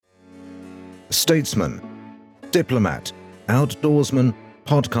statesman, diplomat, outdoorsman,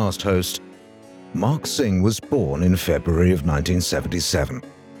 podcast host, Mark Singh was born in February of 1977,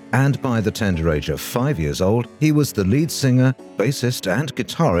 and by the tender age of 5 years old, he was the lead singer, bassist, and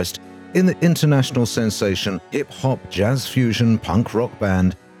guitarist in the international sensation hip-hop jazz fusion punk rock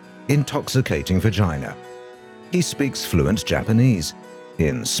band Intoxicating Vagina. He speaks fluent Japanese.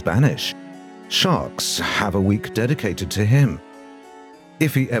 In Spanish, sharks have a week dedicated to him.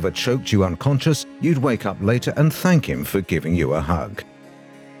 If he ever choked you unconscious, you'd wake up later and thank him for giving you a hug.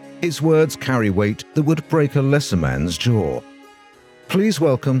 His words carry weight that would break a lesser man's jaw. Please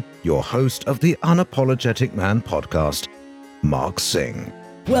welcome your host of the Unapologetic Man podcast, Mark Singh.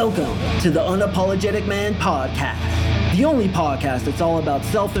 Welcome to the Unapologetic Man podcast, the only podcast that's all about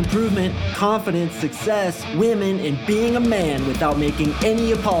self-improvement, confidence, success, women, and being a man without making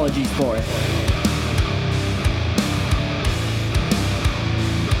any apologies for it.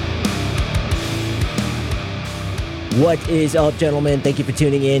 What is up, gentlemen? Thank you for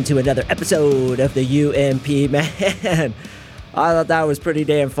tuning in to another episode of the UMP Man. I thought that was pretty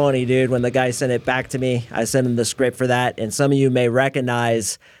damn funny, dude, when the guy sent it back to me. I sent him the script for that, and some of you may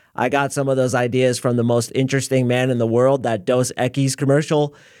recognize I got some of those ideas from the most interesting man in the world, that Dos Equis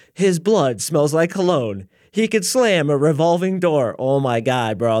commercial. His blood smells like cologne. He could slam a revolving door. Oh my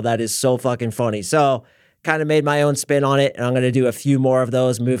God, bro, that is so fucking funny. So, kind of made my own spin on it, and I'm going to do a few more of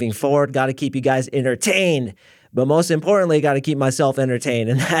those moving forward. Got to keep you guys entertained. But most importantly, got to keep myself entertained,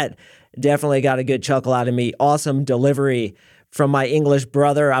 and that definitely got a good chuckle out of me. Awesome delivery from my English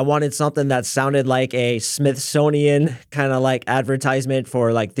brother. I wanted something that sounded like a Smithsonian kind of like advertisement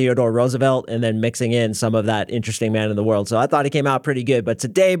for like Theodore Roosevelt, and then mixing in some of that interesting man in the world. So I thought it came out pretty good. But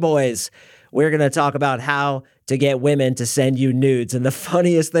today, boys, we're going to talk about how to get women to send you nudes. And the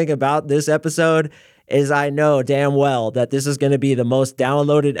funniest thing about this episode is I know damn well that this is going to be the most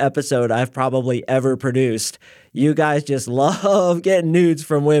downloaded episode I've probably ever produced. You guys just love getting nudes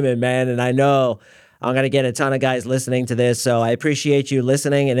from women, man. And I know I'm going to get a ton of guys listening to this, so I appreciate you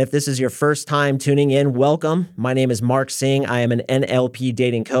listening. And if this is your first time tuning in, welcome. My name is Mark Singh. I am an NLP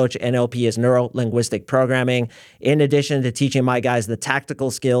dating coach. NLP is neuro-linguistic programming. In addition to teaching my guys the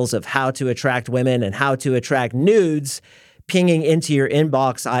tactical skills of how to attract women and how to attract nudes pinging into your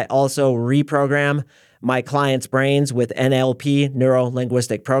inbox, I also reprogram my clients' brains with NLP,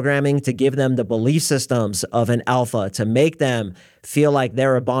 neuro-linguistic programming, to give them the belief systems of an alpha, to make them feel like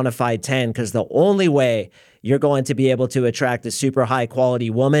they're a bona fide 10, because the only way you're going to be able to attract a super high quality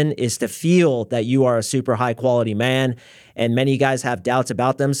woman is to feel that you are a super high quality man. And many guys have doubts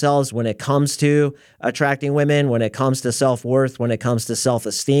about themselves when it comes to attracting women, when it comes to self-worth, when it comes to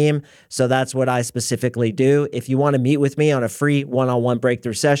self-esteem. So that's what I specifically do. If you want to meet with me on a free one-on-one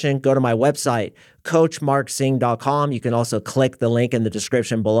breakthrough session, go to my website, coachmarksing.com. You can also click the link in the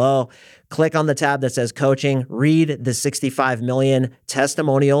description below. Click on the tab that says coaching, read the 65 million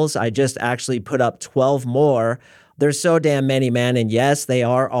testimonials. I just actually put up 12 more. There's so damn many, man. And yes, they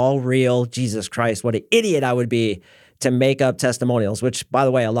are all real. Jesus Christ, what an idiot I would be to make up testimonials, which, by the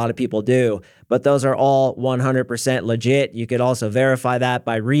way, a lot of people do. But those are all 100% legit. You could also verify that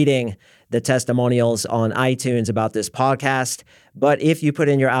by reading the testimonials on iTunes about this podcast. But if you put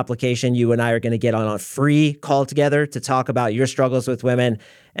in your application, you and I are going to get on a free call together to talk about your struggles with women.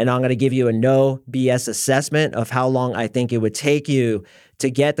 And I'm going to give you a no BS assessment of how long I think it would take you to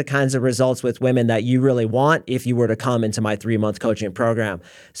get the kinds of results with women that you really want if you were to come into my 3-month coaching program.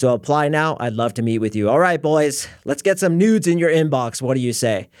 So apply now. I'd love to meet with you. All right, boys, let's get some nudes in your inbox. What do you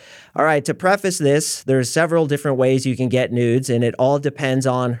say? All right, to preface this, there's several different ways you can get nudes, and it all depends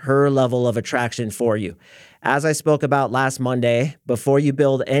on her level of attraction for you. As I spoke about last Monday, before you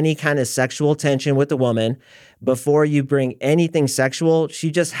build any kind of sexual tension with a woman, before you bring anything sexual,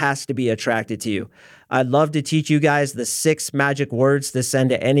 she just has to be attracted to you. I'd love to teach you guys the 6 magic words to send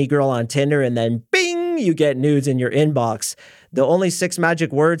to any girl on Tinder, and then bing, you get nudes in your inbox. The only 6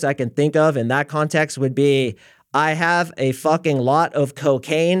 magic words I can think of in that context would be, I have a fucking lot of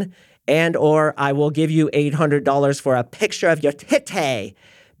cocaine, and or I will give you $800 for a picture of your titty.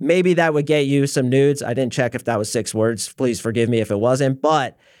 Maybe that would get you some nudes. I didn't check if that was 6 words. Please forgive me if it wasn't.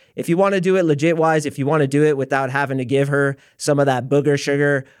 But if you want to do it legit-wise, if you want to do it without having to give her some of that booger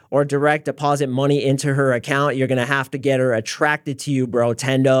sugar or direct deposit money into her account, you're going to have to get her attracted to you, bro,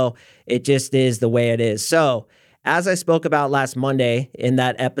 tendo. It just is the way it is. So as I spoke about last Monday in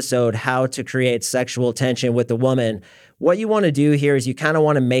that episode, how to create sexual tension with a woman, what you want to do here is you kind of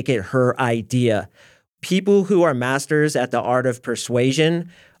want to make it her idea. People who are masters at the art of persuasion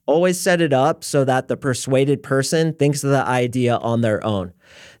always set it up so that the persuaded person thinks of the idea on their own.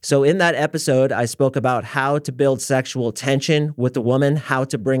 So in that episode, I spoke about how to build sexual tension with the woman, how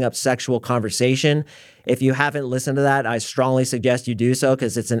to bring up sexual conversation. If you haven't listened to that, I strongly suggest you do so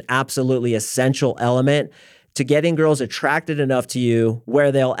because it's an absolutely essential element to getting girls attracted enough to you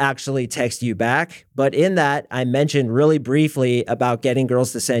where they'll actually text you back. But in that, I mentioned really briefly about getting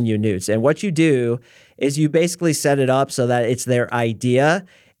girls to send you nudes. And what you do is you basically set it up so that it's their idea,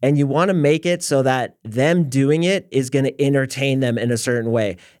 and you want to make it so that them doing it is going to entertain them in a certain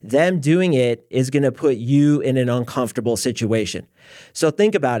way. Them doing it is going to put you in an uncomfortable situation. So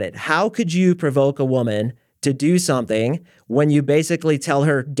think about it. How could you provoke a woman to do something when you basically tell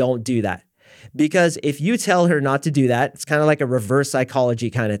her, don't do that? Because if you tell her not to do that, it's kind of like a reverse psychology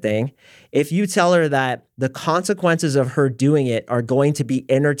kind of thing. If you tell her that the consequences of her doing it are going to be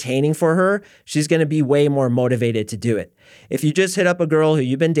entertaining for her, she's going to be way more motivated to do it. If you just hit up a girl who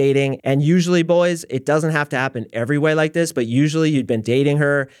you've been dating, and usually, boys, it doesn't have to happen every way like this, but usually you've been dating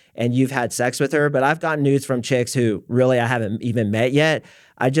her and you've had sex with her. But I've gotten nudes from chicks who really I haven't even met yet.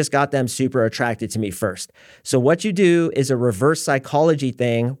 I just got them super attracted to me first. So what you do is a reverse psychology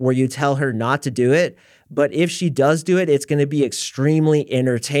thing where you tell her not to do it. But if she does do it, it's going to be extremely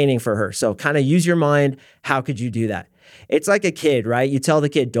entertaining for her. So kind of use your mind. How could you do that? It's like a kid, right? You tell the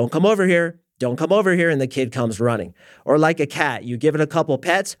kid, don't come over here. Don't come over here. And the kid comes running. Or like a cat, you give it a couple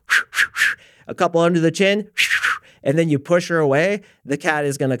pets, a couple under the chin, and then you push her away, the cat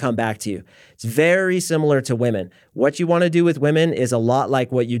is going to come back to you. It's very similar to women. What you want to do with women is a lot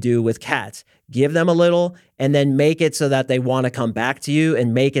like what you do with cats. Give them a little and then make it so that they want to come back to you,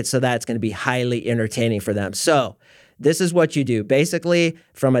 and make it so that it's going to be highly entertaining for them. So this is what you do. Basically,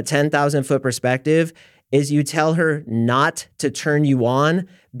 from a 10,000 foot perspective, is you tell her not to turn you on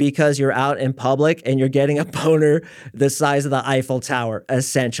because you're out in public and you're getting a boner the size of the Eiffel Tower,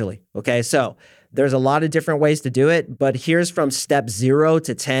 essentially. Okay, so there's a lot of different ways to do it, but here's from step 0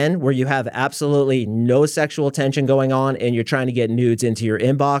 to 10, where you have absolutely no sexual tension going on and you're trying to get nudes into your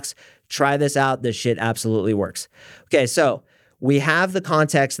inbox. Try this out. This shit absolutely works. Okay, so we have the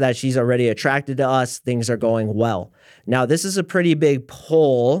context that she's already attracted to us. Things are going well. Now, this is a pretty big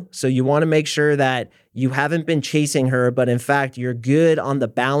pull, so you want to make sure that you haven't been chasing her, but in fact, you're good on the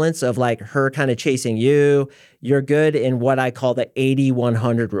balance of like her kind of chasing you. You're good in what I call the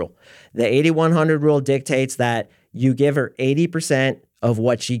 80-100 rule. The 80-100 rule dictates that you give her 80% of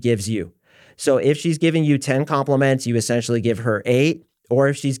what she gives you. So if she's giving you 10 compliments, you essentially give her 8. Or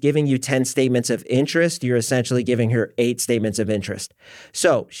if she's giving you 10 statements of interest, you're essentially giving her 8 statements of interest.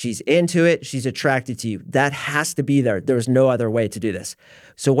 So she's into it. She's attracted to you. That has to be there. There's no other way to do this.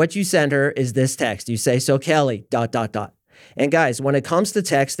 So what you send her is this text. You say, so Kelly, ... And guys, when it comes to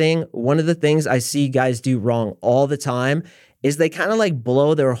texting, one of the things I see guys do wrong all the time is they kind of like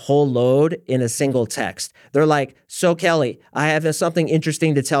blow their whole load in a single text. They're like, so Kelly, I have something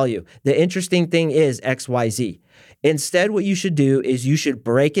interesting to tell you. The interesting thing is XYZ. Instead, what you should do is you should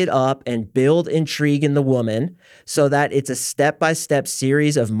break it up and build intrigue in the woman so that it's a step-by-step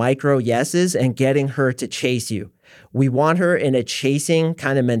series of micro yeses and getting her to chase you. We want her in a chasing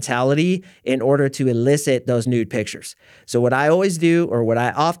kind of mentality in order to elicit those nude pictures. So what I always do, or what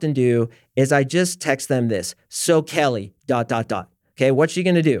I often do, is I just text them this, so Kelly, ... Okay, what's she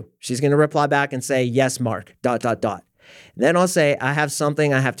going to do? She's going to reply back and say, yes, Mark, ... Then I'll say, I have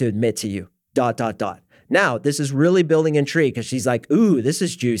something I have to admit to you, ... Now, this is really building intrigue because she's like, ooh, this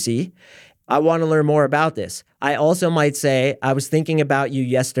is juicy. I want to learn more about this. I also might say, I was thinking about you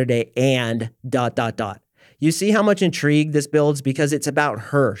yesterday and ... You see how much intrigue this builds because it's about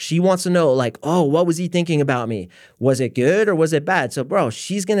her. She wants to know like, oh, what was he thinking about me? Was it good or was it bad? So bro,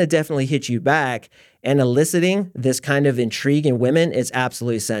 she's going to definitely hit you back, and eliciting this kind of intrigue in women is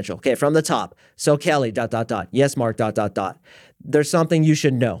absolutely essential. Okay, from the top. So Kelly, ... Yes, Mark, ... There's something you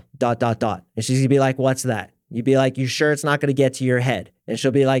should know, ... And she's going to be like, what's that? You'd be like, you sure it's not going to get to your head? And she'll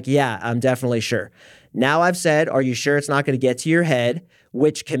be like, yeah, I'm definitely sure. Now I've said, are you sure it's not going to get to your head?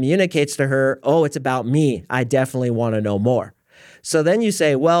 Which communicates to her, oh, it's about me. I definitely want to know more. So then you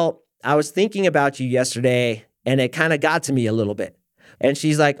say, well, I was thinking about you yesterday and it kind of got to me a little bit. And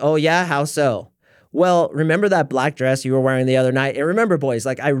she's like, oh yeah, how so? Well, remember that black dress you were wearing the other night? And remember, boys,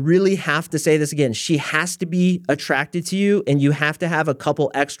 like I really have to say this again. She has to be attracted to you and you have to have a couple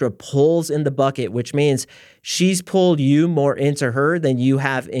extra pulls in the bucket, which means she's pulled you more into her than you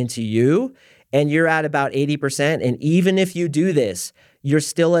have into you. And you're at about 80%. And even if you do this, you're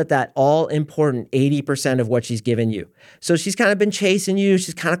still at that all-important 80% of what she's given you. So she's kind of been chasing you.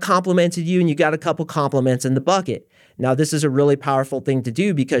 She's kind of complimented you, and you got a couple compliments in the bucket. Now, this is a really powerful thing to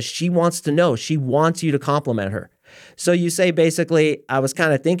do because she wants to know. She wants you to compliment her. So you say basically, I was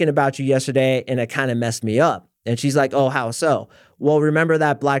kind of thinking about you yesterday and it kind of messed me up. And she's like, oh, how so? Well, remember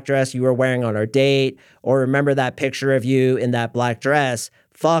that black dress you were wearing on our date? Or remember that picture of you in that black dress?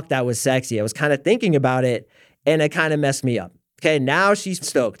 Fuck, that was sexy. I was kind of thinking about it and it kind of messed me up. Okay, now she's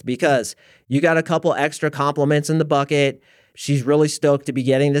stoked because you got a couple extra compliments in the bucket. She's really stoked to be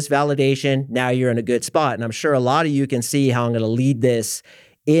getting this validation. Now you're in a good spot. And I'm sure a lot of you can see how I'm going to lead this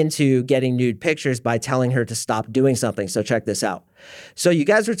into getting nude pictures by telling her to stop doing something. So check this out. So you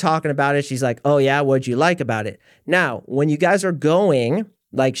guys were talking about it. She's like, oh yeah, what'd you like about it? Now, when you guys are going,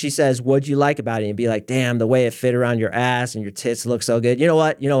 like she says, what'd you like about it? And be like, damn, the way it fit around your ass and your tits look so good. You know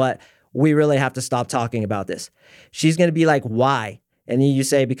what? We really have to stop talking about this. She's going to be like, why? And then you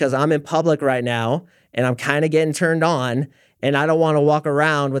say, because I'm in public right now and I'm kind of getting turned on and I don't want to walk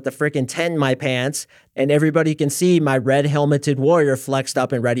around with the freaking tent in my pants and everybody can see my red helmeted warrior flexed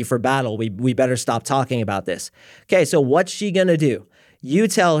up and ready for battle. We better stop talking about this. Okay, so what's she going to do? You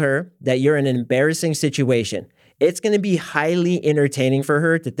tell her that you're in an embarrassing situation. It's going to be highly entertaining for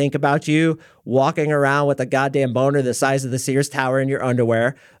her to think about you walking around with a goddamn boner the size of the Sears Tower in your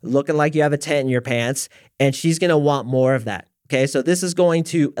underwear, looking like you have a tent in your pants, and she's going to want more of that. Okay, so this is going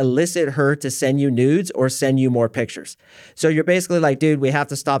to elicit her to send you nudes or send you more pictures. So you're basically like, dude, we have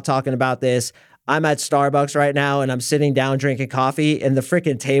to stop talking about this. I'm at Starbucks right now and I'm sitting down drinking coffee and the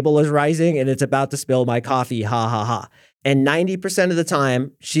freaking table is rising and it's about to spill my coffee. Ha ha ha. And 90% of the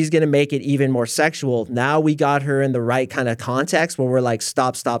time, she's going to make it even more sexual. Now we got her in the right kind of context where we're like,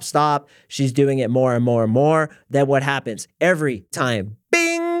 stop, stop, stop. She's doing it more and more and more. Then what happens? Every time,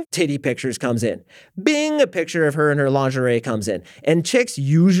 bing, titty pictures comes in. Bing, a picture of her in her lingerie comes in. And chicks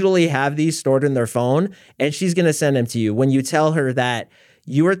usually have these stored in their phone and she's going to send them to you. When you tell her that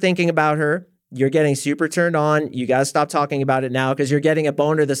you were thinking about her, you're getting super turned on. You got to stop talking about it now because you're getting a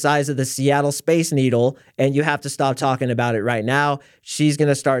boner the size of the Seattle Space Needle and you have to stop talking about it right now. She's going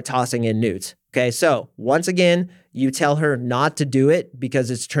to start tossing in nudes. Okay, so once again, you tell her not to do it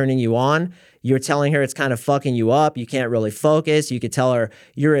because it's turning you on. You're telling her it's kind of fucking you up. You can't really focus. You could tell her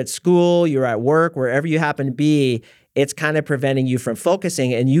you're at school, you're at work, wherever you happen to be. It's kind of preventing you from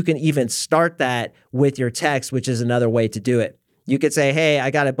focusing. And you can even start that with your text, which is another way to do it. You could say, hey, I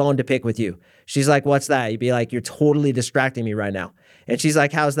got a bone to pick with you. She's like, what's that? You'd be like, you're totally distracting me right now. And she's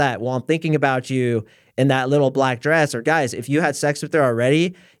like, how's that? Well, I'm thinking about you in that little black dress. Or guys, if you had sex with her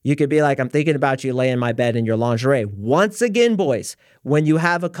already, you could be like, I'm thinking about you laying in my bed in your lingerie. Once again, boys, when you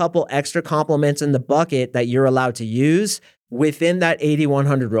have a couple extra compliments in the bucket that you're allowed to use, within that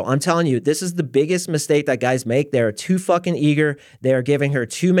 80-100 rule. I'm telling you, this is the biggest mistake that guys make. They are too fucking eager. They are giving her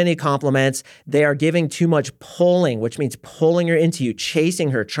too many compliments. They are giving too much pulling, which means pulling her into you,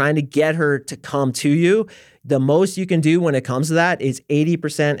 chasing her, trying to get her to come to you. The most you can do when it comes to that is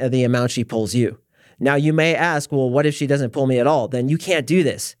 80% of the amount she pulls you. Now, you may ask, well, what if she doesn't pull me at all? Then you can't do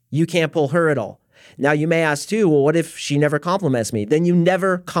this. You can't pull her at all. Now, you may ask too, well, what if she never compliments me? Then you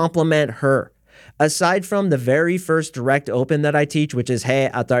never compliment her. Aside from the very first direct open that I teach, which is, hey,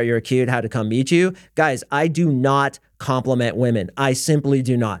 I thought you were cute, how to come meet you. Guys, I do not compliment women. I simply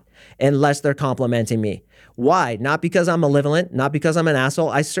do not, unless they're complimenting me. Why? Not because I'm malevolent, not because I'm an asshole.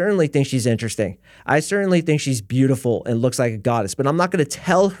 I certainly think she's interesting. I certainly think she's beautiful and looks like a goddess, but I'm not going to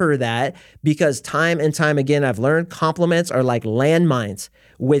tell her that because time and time again, I've learned compliments are like landmines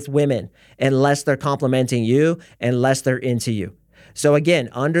with women unless they're complimenting you, unless they're into you. So again,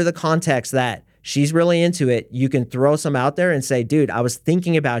 under the context that she's really into it, you can throw some out there and say, dude, I was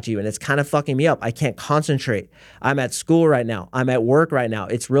thinking about you and it's kind of fucking me up. I can't concentrate. I'm at school right now. I'm at work right now.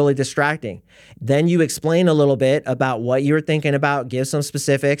 It's really distracting. Then you explain a little bit about what you were thinking about, give some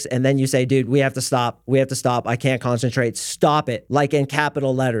specifics, and then you say, dude, we have to stop. We have to stop. I can't concentrate. Stop it. Like in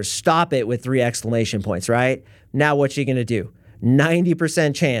capital letters, stop it with 3 exclamation points, right? Now what's she going to do?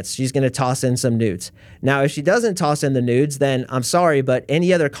 90% chance she's going to toss in some nudes. Now, if she doesn't toss in the nudes, then I'm sorry, but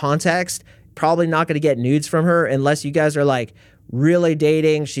any other context, probably not going to get nudes from her unless you guys are like really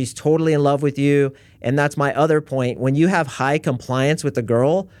dating. She's totally in love with you. And that's my other point. When you have high compliance with a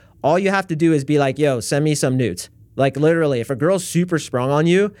girl, all you have to do is be like, yo, send me some nudes. Like literally, if a girl's super sprung on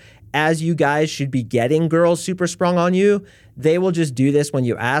you, as you guys should be getting girls super sprung on you, they will just do this when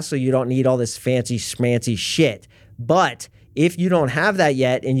you ask, so you don't need all this fancy schmancy shit. But if you don't have that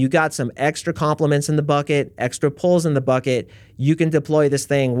yet and you got some extra compliments in the bucket, extra pulls in the bucket, you can deploy this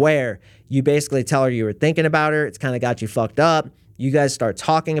thing where you basically tell her you were thinking about her. It's kind of got you fucked up. You guys start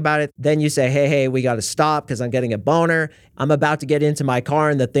talking about it. Then you say, hey, we got to stop because I'm getting a boner. I'm about to get into my car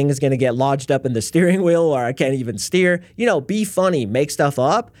and the thing is going to get lodged up in the steering wheel or I can't even steer. You know, be funny, make stuff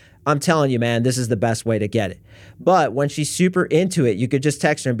up. I'm telling you, man, this is the best way to get it. But when she's super into it, you could just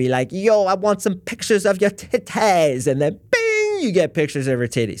text her and be like, yo, I want some pictures of your titties. And then bing, you get pictures of her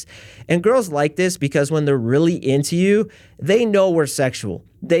titties. And girls like this because when they're really into you, they know we're sexual.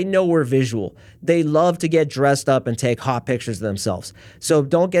 They know we're visual. They love to get dressed up and take hot pictures of themselves. So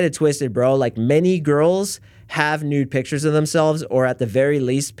don't get it twisted, bro. Like many girls have nude pictures of themselves, or at the very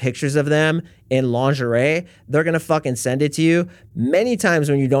least pictures of them in lingerie. They're gonna fucking send it to you many times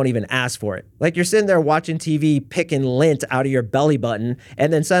when you don't even ask for it. Like you're sitting there watching TV, picking lint out of your belly button,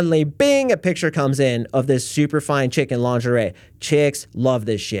 and then suddenly, bing, a picture comes in of this super fine chick in lingerie. Chicks love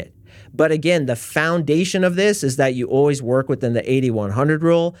this shit. But again, the foundation of this is that you always work within the 80-100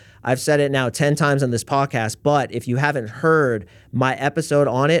 rule. I've said it now 10 times on this podcast, but if you haven't heard my episode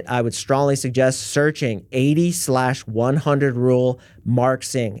on it, I would strongly suggest searching 80/100 rule Mark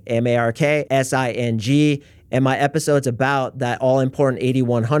Sing, MarkSing. And my episodes about that all-important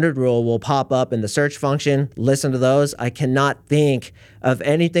 80-100 rule will pop up in the search function. Listen to those. I cannot think of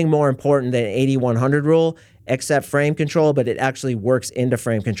anything more important than 80-100 rule except frame control, but it actually works into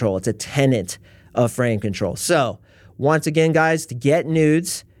frame control. It's a tenet of frame control. So once again, guys, to get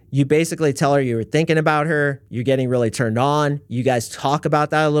nudes, you basically tell her you're thinking about her, you're getting really turned on, you guys talk about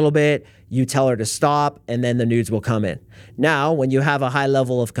that a little bit, you tell her to stop, and then the nudes will come in. Now, when you have a high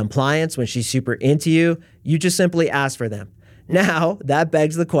level of compliance, when she's super into you, you just simply ask for them. Now, that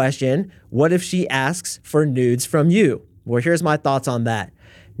begs the question, what if she asks for nudes from you? Well, here's my thoughts on that.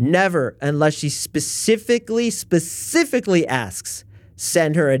 Never, unless she specifically asks,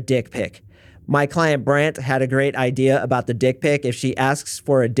 send her a dick pic. My client Brant had a great idea about the dick pic. If she asks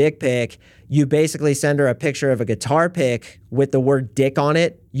for a dick pic, you basically send her a picture of a guitar pic with the word dick on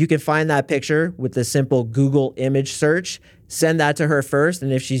it. You can find that picture with the simple Google image search. Send that to her first.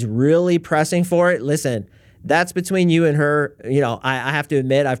 And if she's really pressing for it, listen, that's between you and her. You know, I have to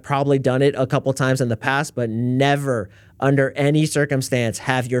admit, I've probably done it a couple times in the past, but never under any circumstance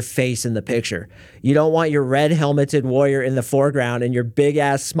have your face in the picture. You don't want your red helmeted warrior in the foreground and your big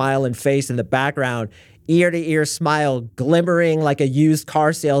ass smiling face in the background, ear to ear smile, glimmering like a used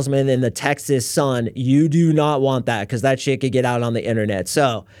car salesman in the Texas sun. You do not want that because that shit could get out on the internet.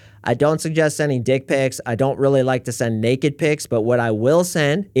 So I don't suggest sending dick pics. I don't really like to send naked pics, but what I will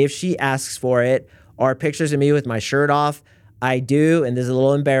send, if she asks for it, are pictures of me with my shirt off. I do, and this is a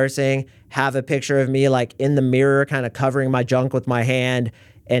little embarrassing, have a picture of me like in the mirror, kind of covering my junk with my hand,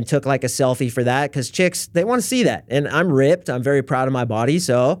 and took like a selfie for that because chicks, they want to see that. And I'm ripped. I'm very proud of my body.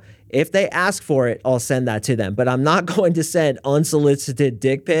 So if they ask for it, I'll send that to them. But I'm not going to send unsolicited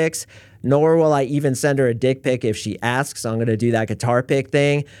dick pics, nor will I even send her a dick pic if she asks. I'm going to do that guitar pic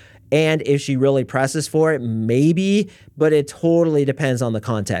thing. And if she really presses for it, maybe, but it totally depends on the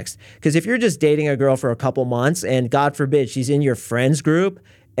context. Because if you're just dating a girl for a couple months and God forbid she's in your friends group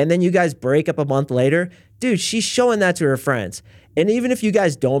and then you guys break up a month later, dude, she's showing that to her friends. And even if you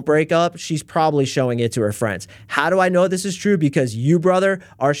guys don't break up, she's probably showing it to her friends. How do I know this is true? Because you, brother,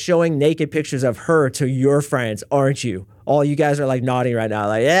 are showing naked pictures of her to your friends, aren't you? All you guys are like nodding right now,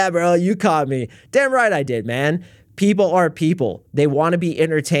 like, yeah, bro, you caught me. Damn right I did, man. People are people. They want to be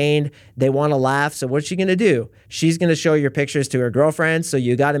entertained. They want to laugh. So what's she going to do? She's going to show your pictures to her girlfriends. So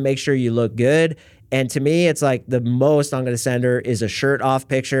you got to make sure you look good. And to me, it's like the most I'm going to send her is a shirt off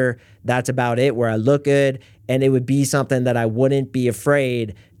picture. That's about it, where I look good. And it would be something that I wouldn't be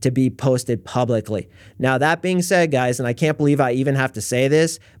afraid to be posted publicly. Now, that being said, guys, and I can't believe I even have to say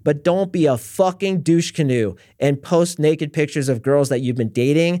this, but don't be a fucking douche canoe and post naked pictures of girls that you've been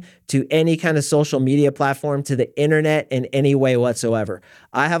dating to any kind of social media platform, to the internet in any way whatsoever.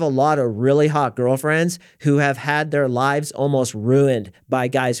 I have a lot of really hot girlfriends who have had their lives almost ruined by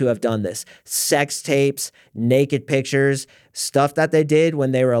guys who have done this. Sex tapes, naked pictures, stuff that they did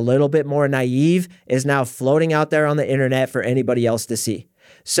when they were a little bit more naive is now floating out there on the internet for anybody else to see.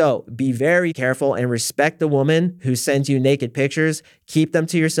 So be very careful and respect the woman who sends you naked pictures. Keep them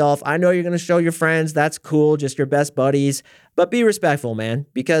to yourself. I know you're going to show your friends. That's cool. Just your best buddies. But be respectful, man,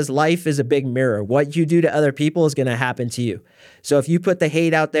 because life is a big mirror. What you do to other people is going to happen to you. So if you put the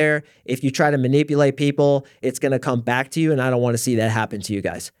hate out there, if you try to manipulate people, it's going to come back to you. And I don't want to see that happen to you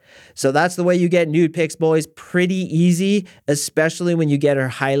guys. So that's the way you get nude pics, boys. Pretty easy, especially when you get her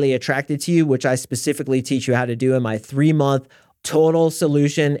highly attracted to you, which I specifically teach you how to do in my 3-month Total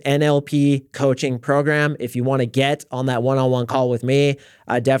Solution NLP coaching program. If you want to get on that one-on-one call with me,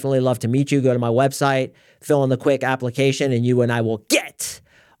 I'd definitely love to meet you. Go to my website, fill in the quick application, and you and I will get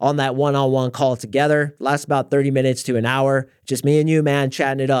on that one-on-one call together. Lasts about 30 minutes to an hour. Just me and you, man,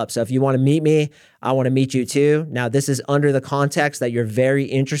 chatting it up. So if you want to meet me, I want to meet you too. Now, this is under the context that you're very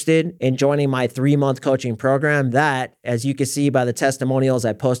interested in joining my 3-month coaching program that, as you can see by the testimonials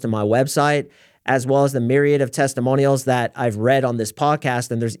I post on my website, as well as the myriad of testimonials that I've read on this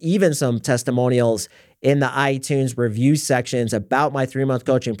podcast. And there's even some testimonials in the iTunes review sections about my 3-month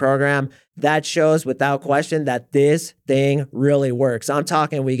coaching program. That shows without question that this thing really works. I'm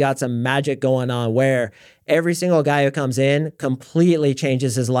talking, we got some magic going on where every single guy who comes in completely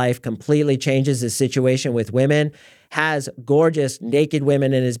changes his life, completely changes his situation with women, has gorgeous naked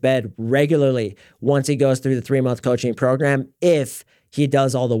women in his bed regularly once he goes through the 3-month coaching program, if he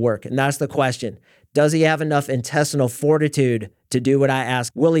does all the work. And that's the question. Does he have enough intestinal fortitude to do what I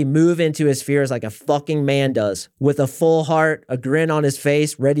ask? Will he move into his fears like a fucking man does, with a full heart, a grin on his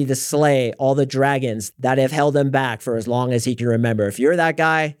face, ready to slay all the dragons that have held him back for as long as he can remember? If you're that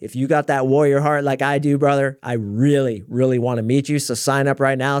guy, if you got that warrior heart like I do, brother, I really, really want to meet you. So sign up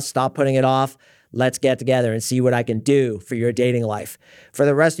right now. Stop putting it off. Let's get together and see what I can do for your dating life. For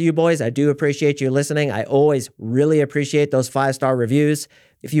the rest of you boys, I do appreciate you listening. I always really appreciate those 5-star reviews.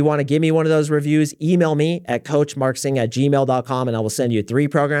 If you want to give me one of those reviews, email me at coachmarksing@gmail.com and I will send you 3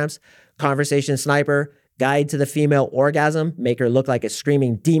 programs: Conversation Sniper, Guide to the Female Orgasm, make her look like a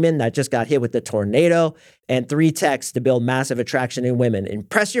screaming demon that just got hit with the tornado, and 3 texts to build massive attraction in women.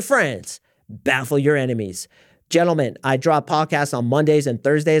 Impress your friends, baffle your enemies. Gentlemen, I drop podcasts on Mondays and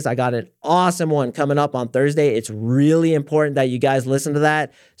Thursdays. I got an awesome one coming up on Thursday. It's really important that you guys listen to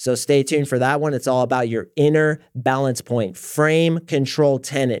that. So stay tuned for that one. It's all about your inner balance point, frame control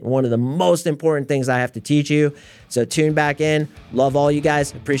tenet. One of the most important things I have to teach you. So tune back in. Love all you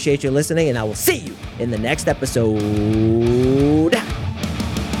guys. Appreciate you listening. And I will see you in the next episode.